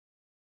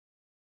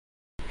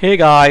Hey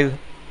guys,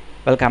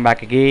 welcome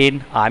back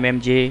again. I'm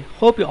MJ.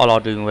 Hope you all are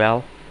doing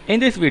well.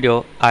 In this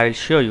video, I'll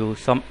show you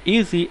some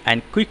easy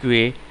and quick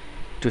way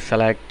to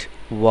select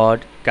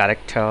word,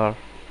 character,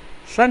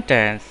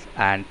 sentence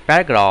and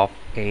paragraph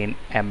in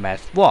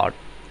MS Word.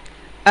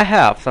 I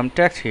have some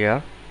text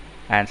here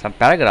and some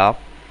paragraph.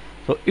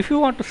 So if you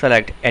want to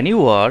select any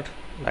word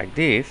like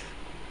this,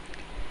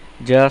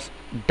 just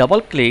double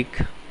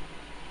click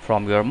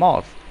from your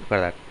mouse. Look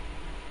at that.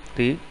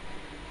 The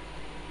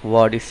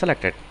word is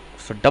selected.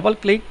 So double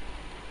click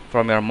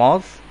from your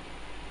mouse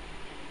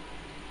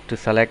to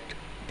select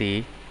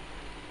the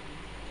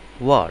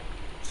word.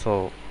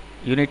 So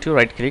you need to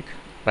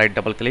right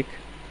double click.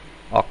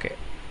 Okay.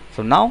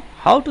 So now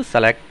how to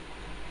select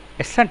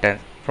a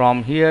sentence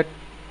from here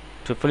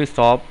to fully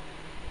stop.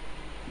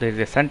 There is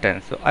a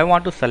sentence. So I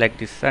want to select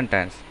this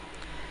sentence.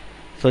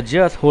 So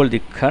just hold the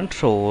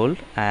control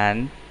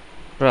and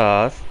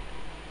press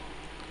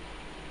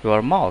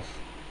your mouse.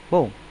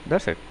 Boom.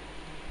 That's it.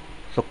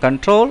 So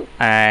control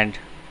and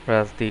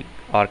press the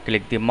or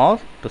click the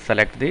mouse to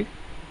select the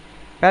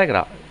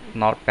paragraph,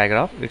 not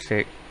paragraph, it's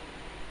a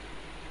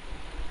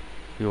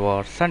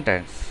your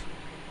sentence.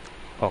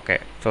 Okay,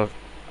 so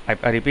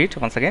I repeat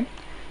once again.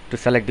 To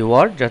select the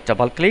word, just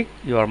double click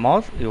your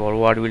mouse, your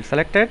word will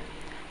selected.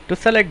 To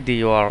select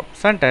your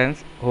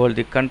sentence, hold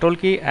the control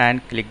key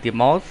and click the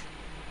mouse,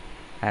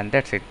 and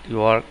that's it,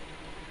 your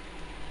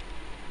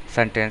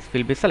sentence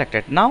will be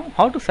selected. Now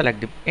how to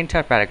select the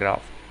entire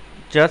paragraph?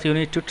 Just you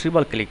need to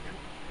triple click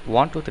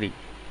 1 2 3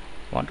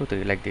 1 2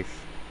 3 like this.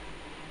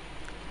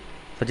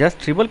 So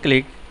just triple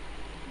click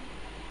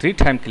 3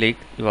 times click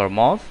your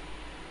mouse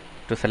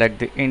to select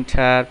the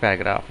entire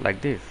paragraph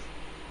like this.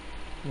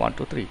 1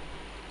 2 3.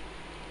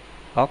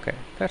 Okay,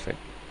 that's it.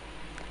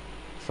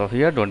 So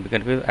here don't be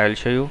confused, I will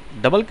show you.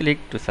 Double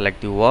click to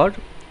select the word,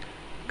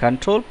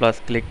 control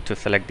plus click to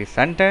select the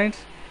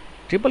sentence,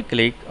 triple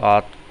click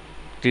or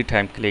 3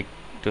 times click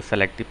to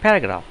select the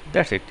paragraph.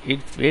 That's it,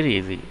 it's very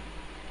easy.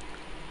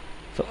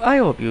 So I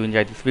hope you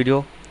enjoyed this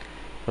video.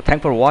 So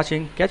thanks for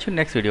watching. Catch you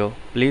next video.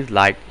 Please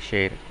like,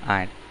 share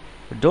and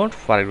don't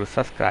forget to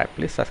subscribe.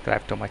 Please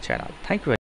subscribe to my channel. Thank you.